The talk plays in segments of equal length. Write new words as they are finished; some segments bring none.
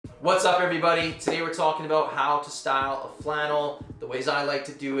What's up everybody? Today we're talking about how to style a flannel, the ways I like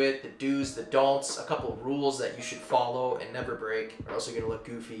to do it, the do's, the don'ts, a couple of rules that you should follow and never break, or else you're gonna look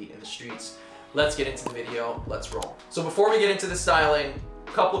goofy in the streets. Let's get into the video, let's roll. So before we get into the styling,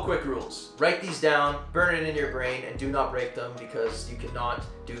 a couple of quick rules. Write these down, burn it in your brain, and do not break them because you cannot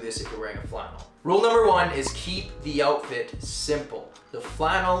do this if you're wearing a flannel. Rule number one is keep the outfit simple. The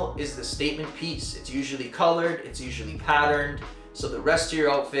flannel is the statement piece. It's usually colored, it's usually patterned, so the rest of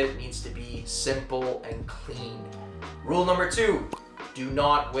your outfit needs to be simple and clean. Rule number two, do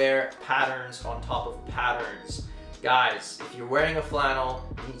not wear patterns on top of patterns. Guys, if you're wearing a flannel,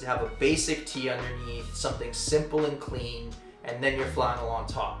 you need to have a basic tee underneath, something simple and clean, and then your flannel on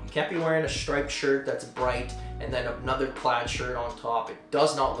top. You can't be wearing a striped shirt that's bright and then another plaid shirt on top. It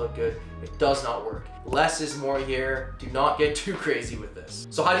does not look good. It does not work. Less is more here. Do not get too crazy with this.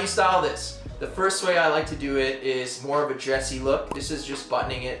 So how do you style this? The first way I like to do it is more of a dressy look. This is just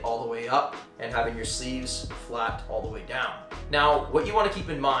buttoning it all the way up and having your sleeves flat all the way down. Now, what you want to keep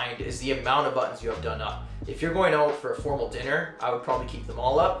in mind is the amount of buttons you have done up. If you're going out for a formal dinner, I would probably keep them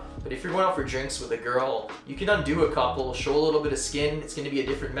all up. But if you're going out for drinks with a girl, you can undo a couple, show a little bit of skin. It's going to be a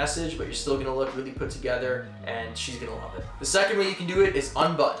different message, but you're still going to look really put together and she's going to love it. The second way you can do it is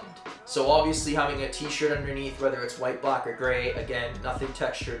unbuttoned. So obviously having a t-shirt underneath, whether it's white, black, or gray, again, nothing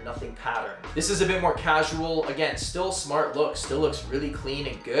textured, nothing patterned. This is a bit more casual. Again, still smart look, still looks really clean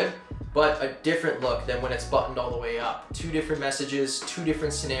and good, but a different look than when it's buttoned all the way up. Two different messages, two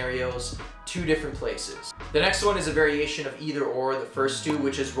different scenarios, two different places. The next one is a variation of either or, the first two,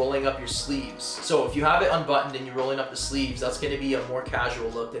 which is rolling up your sleeves. So if you have it unbuttoned and you're rolling up the sleeves, that's going to be a more casual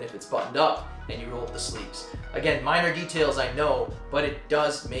look than if it's buttoned up and you roll up the sleeves. Again, minor details I know, but it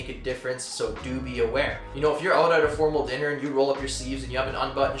does make a difference, so do be aware. You know, if you're out at a formal dinner and you roll up your sleeves and you have an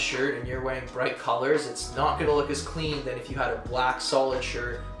unbuttoned shirt and you're wearing bright colors, it's not going to look as clean than if you had a black solid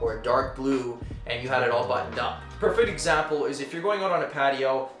shirt or a dark blue and you had it all buttoned up. Perfect example is if you're going out on a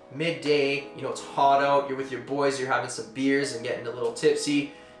patio, midday, you know, it's hot out, you're with your boys, you're having some beers and getting a little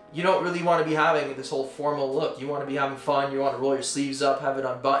tipsy. You don't really want to be having this whole formal look. You want to be having fun. You want to roll your sleeves up, have it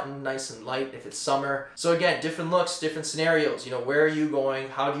unbuttoned, nice and light if it's summer. So again, different looks, different scenarios. You know, where are you going?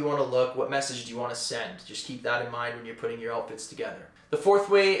 How do you want to look? What message do you want to send? Just keep that in mind when you're putting your outfits together. The fourth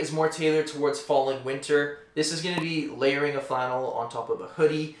way is more tailored towards fall and winter. This is going to be layering a flannel on top of a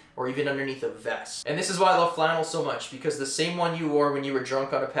hoodie or even underneath a vest. And this is why I love flannel so much, because the same one you wore when you were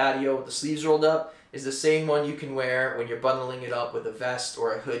drunk on a patio with the sleeves rolled up is the same one you can wear when you're bundling it up with a vest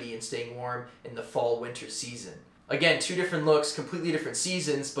or a hoodie and staying warm in the fall-winter season. Again, two different looks, completely different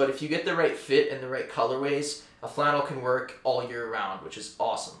seasons, but if you get the right fit and the right colorways, a flannel can work all year round, which is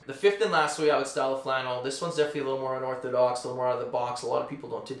awesome. The fifth and last way I would style a flannel, this one's definitely a little more unorthodox, a little more out of the box. A lot of people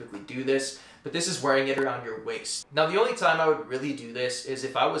don't typically do this, but this is wearing it around your waist. Now, the only time I would really do this is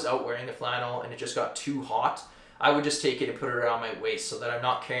if I was out wearing a flannel and it just got too hot, I would just take it and put it around my waist so that I'm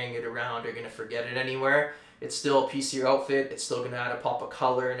not carrying it around or gonna forget it anywhere. It's still a piece of your outfit. It's still gonna add a pop of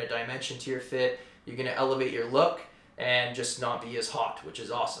color and a dimension to your fit. You're gonna elevate your look and just not be as hot, which is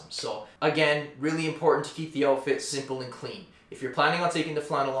awesome. So again, really important to keep the outfit simple and clean. If you're planning on taking the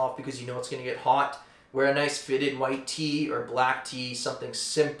flannel off because you know it's gonna get hot, wear a nice fitted white tee or black tee, something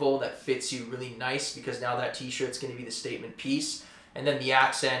simple that fits you really nice, because now that t-shirt's gonna be the statement piece. And then the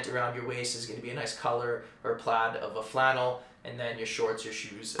accent around your waist is going to be a nice color or plaid of a flannel, and then your shorts, your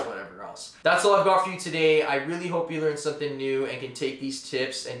shoes, and whatever else. That's all I've got for you today. I really hope you learned something new and can take these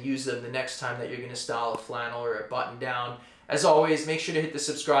tips and use them the next time that you're going to style a flannel or a button down. As always, make sure to hit the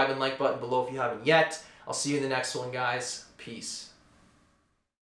subscribe and like button below if you haven't yet. I'll see you in the next one, guys. Peace.